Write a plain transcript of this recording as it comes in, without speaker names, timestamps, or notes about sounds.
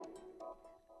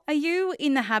Are you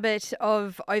in the habit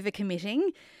of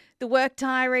overcommitting? The work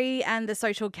diary and the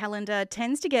social calendar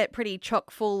tends to get pretty chock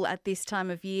full at this time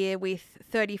of year with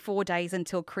 34 days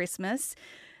until Christmas.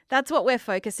 That's what we're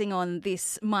focusing on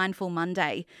this Mindful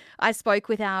Monday. I spoke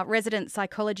with our resident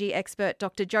psychology expert,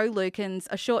 Dr. Joe Lukens,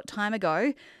 a short time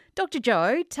ago. Dr.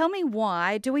 Joe, tell me,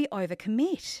 why do we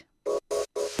overcommit?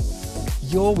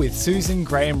 You're with Susan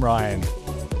Graham-Ryan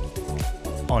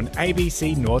on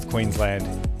ABC North Queensland.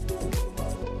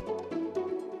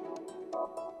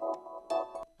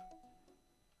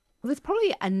 There's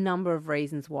probably a number of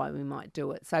reasons why we might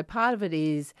do it. So part of it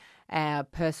is our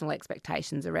personal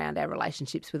expectations around our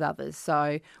relationships with others.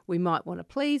 So we might want to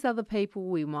please other people.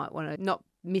 We might want to not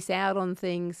miss out on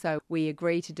things. So we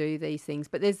agree to do these things.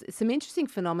 But there's some interesting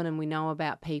phenomenon we know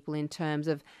about people in terms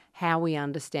of how we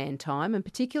understand time, and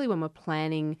particularly when we're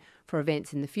planning for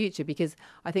events in the future, because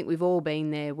I think we've all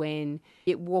been there when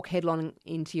you walk headlong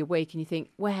into your week and you think,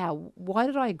 wow, why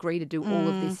did I agree to do all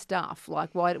of this stuff? Like,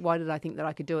 why did I think that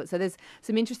I could do it? So there's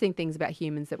some interesting things about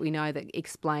humans that we know that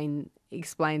explain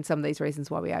some of these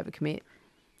reasons why we overcommit.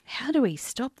 How do we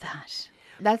stop that?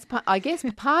 I guess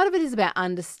part of it is about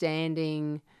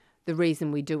understanding the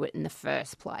reason we do it in the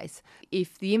first place.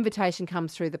 If the invitation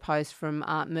comes through the post from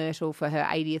Aunt Myrtle for her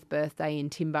 80th birthday in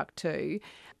Timbuktu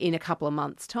in a couple of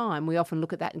months' time, we often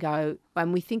look at that and go,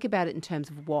 and we think about it in terms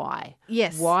of why.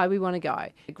 Yes. Why we want to go.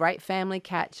 A great family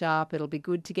catch up. It'll be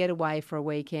good to get away for a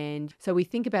weekend. So we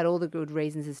think about all the good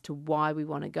reasons as to why we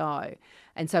want to go.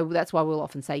 And so that's why we'll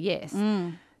often say yes.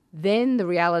 Then the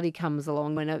reality comes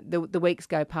along when the weeks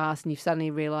go past and you've suddenly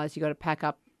realised you've got to pack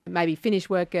up, maybe finish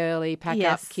work early, pack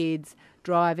up kids,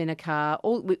 drive in a car.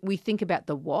 We think about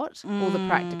the what, all the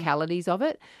practicalities of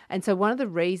it. And so one of the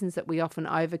reasons that we often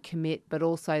overcommit but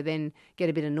also then get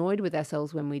a bit annoyed with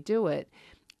ourselves when we do it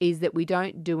is that we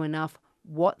don't do enough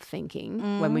what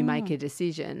thinking when we make a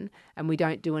decision, and we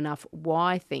don't do enough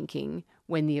why thinking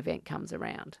when the event comes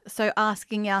around. So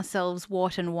asking ourselves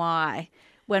what and why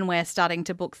when we're starting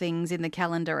to book things in the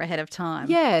calendar ahead of time.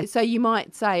 Yeah, so you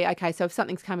might say, okay, so if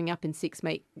something's coming up in 6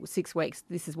 weeks,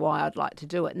 this is why I'd like to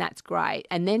do it, and that's great.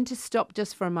 And then to stop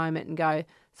just for a moment and go,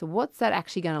 so what's that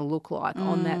actually going to look like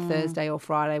on that Thursday or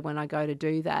Friday when I go to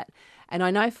do that? And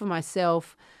I know for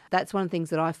myself, that's one of the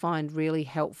things that I find really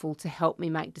helpful to help me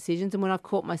make decisions. And when I've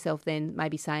caught myself then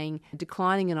maybe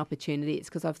declining an opportunity, it's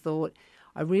because I've thought,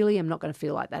 I really am not going to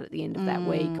feel like that at the end of that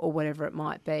week or whatever it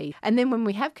might be. And then when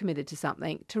we have committed to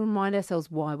something, to remind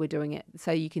ourselves why we're doing it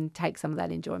so you can take some of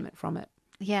that enjoyment from it.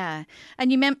 Yeah.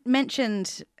 And you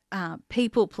mentioned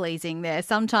people pleasing there.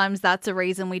 Sometimes that's a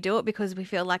reason we do it, because we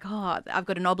feel like, oh, I've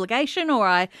got an obligation or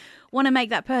I want to make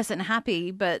that person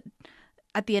happy, but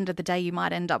at the end of the day, you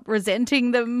might end up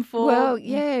resenting them for... Well,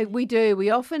 yeah, we do. We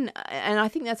often, and I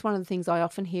think that's one of the things I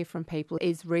often hear from people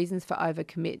is reasons for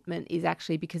overcommitment is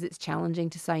actually because it's challenging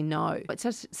to say no.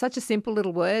 It's such a simple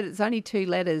little word. It's only 2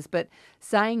 letters, but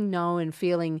saying no and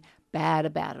feeling bad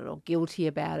about it or guilty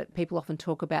about it. People often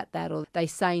talk about that, or they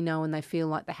say no and they feel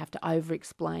like they have to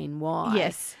over-explain why.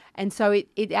 Yes. And so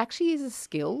it actually is a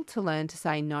skill to learn to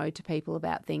say no to people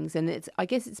about things. And I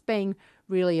guess it's being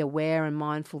really aware and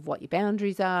mindful of what your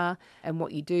boundaries are and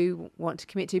what you do want to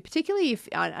commit to, particularly if,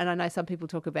 and I know some people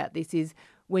talk about this, is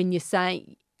when you're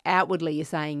saying, outwardly you're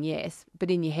saying yes, but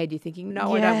in your head you're thinking,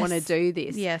 no, Yes. I don't want to do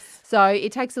this. Yes. So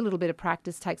it takes a little bit of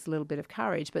practice, takes a little bit of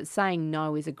courage, but saying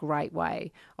no is a great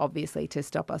way, obviously, to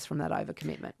stop us from that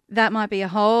overcommitment. That might be a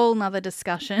whole nother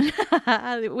discussion.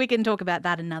 We can talk about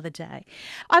that another day.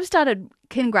 I've started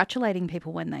congratulating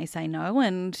people when they say no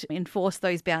and enforce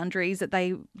those boundaries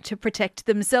to protect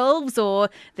themselves or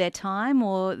their time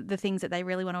or the things that they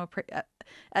really want to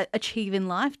achieve in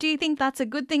life. Do you think that's a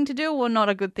good thing to do or not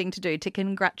a good thing to do, to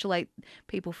congratulate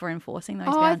people for enforcing those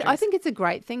boundaries? I think it's a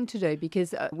great thing to do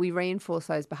because we reinforce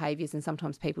those behaviours, and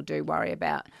sometimes people do worry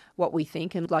about what we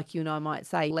think, and like you and I might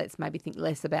say, let's maybe think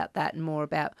less about that and more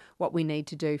about what we need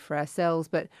to do for ourselves.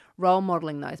 But role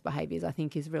modelling those behaviours I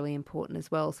think is really important as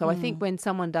well. So I think when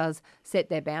someone does set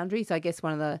their boundaries, I guess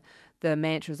one of the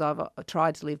mantras I've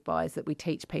tried to live by is that we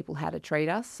teach people how to treat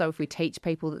us. So if we teach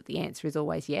people that the answer is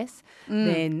always yes,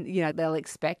 then, they'll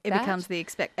expect that. It becomes the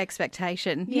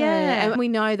expectation. Yeah. And we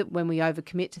know that when we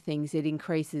overcommit to things, it can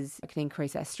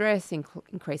increase our stress,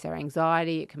 increase our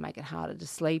anxiety. It can make it harder to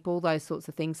sleep, all those sorts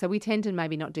of things. So we tend to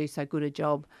maybe not do so good a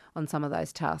job on some of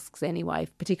those tasks anyway,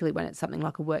 particularly when it's something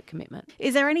like a work commitment.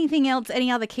 Is there anything else,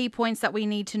 any other key points that we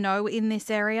need to know in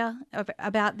this area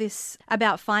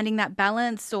about finding that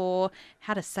balance, or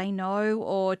how to say no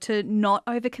or to not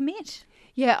overcommit?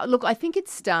 Yeah, look, I think it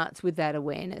starts with that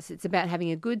awareness. It's about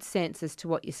having a good sense as to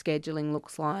what your scheduling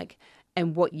looks like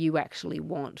and what you actually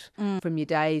want from your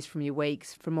days, from your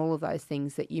weeks, from all of those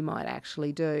things that you might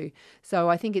actually do. So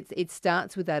I think it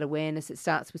starts with that awareness. It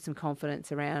starts with some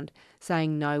confidence around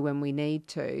saying no when we need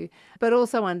to, but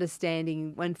also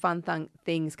understanding when fun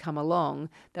things come along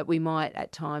that we might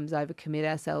at times overcommit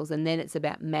ourselves, and then it's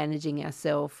about managing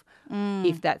ourselves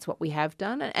if that's what we have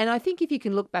done. And I think if you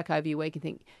can look back over your week and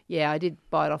think, yeah, I did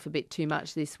bite off a bit too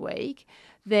much this week,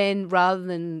 then rather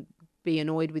than be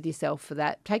annoyed with yourself for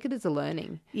that, take it as a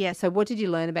learning. Yeah. So what did you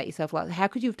learn about yourself? Like, how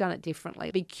could you have done it differently?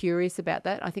 Be curious about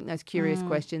that. I think those curious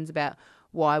questions about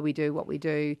why we do what we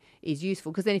do is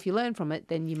useful, because then if you learn from it,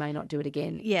 then you may not do it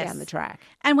again down the track.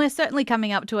 And we're certainly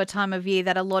coming up to a time of year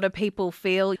that a lot of people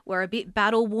feel we're a bit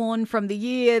battle worn from the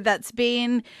year that's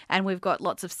been, and we've got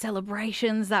lots of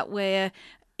celebrations that we're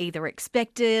either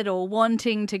expected or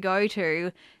wanting to go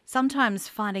to. Sometimes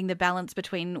finding the balance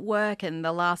between work and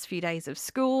the last few days of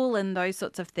school and those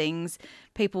sorts of things,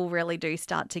 people really do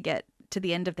start to get to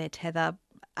the end of their tether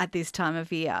at this time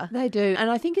of year. They do. And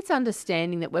I think it's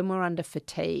understanding that when we're under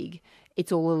fatigue,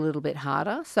 it's all a little bit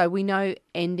harder. So we know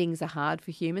endings are hard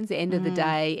for humans, the end of the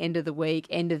day, end of the week,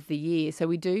 end of the year. So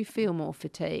we do feel more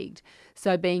fatigued.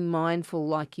 So being mindful,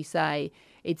 like you say,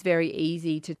 it's very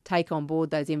easy to take on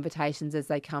board those invitations as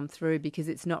they come through, because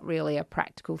it's not really a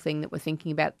practical thing that we're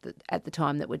thinking about at the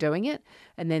time that we're doing it,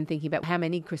 and then thinking about how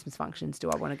many Christmas functions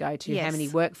do I want to go to, how many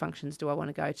work functions do I want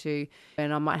to go to,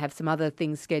 and I might have some other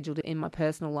things scheduled in my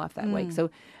personal life that week.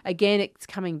 So again, it's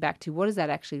coming back to what does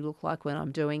that actually look like when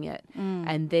I'm doing it,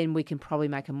 and then we can probably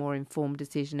make a more informed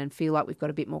decision and feel like we've got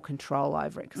a bit more control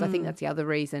over it, because I think that's the other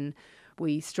reason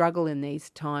we struggle in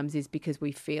these times is because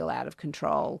we feel out of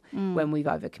control when we've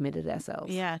overcommitted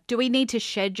ourselves. Yeah. Do we need to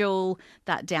schedule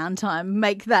that downtime,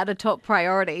 make that a top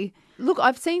priority? Look,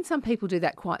 I've seen some people do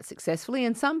that quite successfully,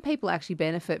 and some people actually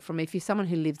benefit from, if you're someone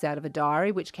who lives out of a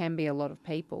diary, which can be a lot of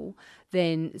people,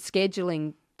 then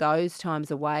scheduling those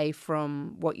times away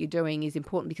from what you're doing is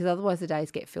important, because otherwise the days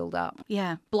get filled up.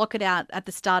 Yeah, block it out at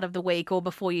the start of the week or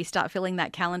before you start filling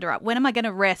that calendar up. When am I going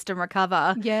to rest and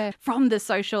recover from the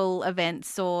social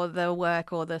events or the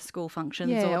work or the school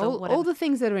functions or the whatever? All the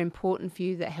things that are important for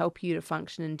you that help you to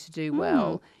function and to do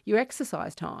well. Your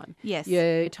exercise time,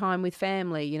 your time with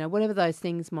family, whatever those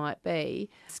things might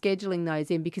be, scheduling those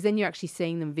in, because then you're actually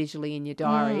seeing them visually in your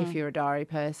diary if you're a diary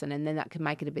person, and then that can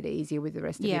make it a bit easier with the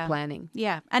rest of your planning.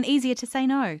 Yeah. And easier to say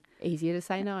no. Easier to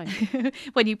say no.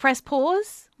 When you press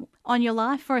pause on your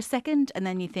life for a second and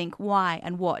then you think why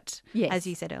and what, as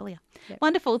you said earlier. Yep.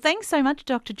 Wonderful. Thanks so much,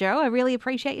 Dr. Jo. I really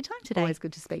appreciate your time today. Always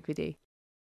good to speak with you.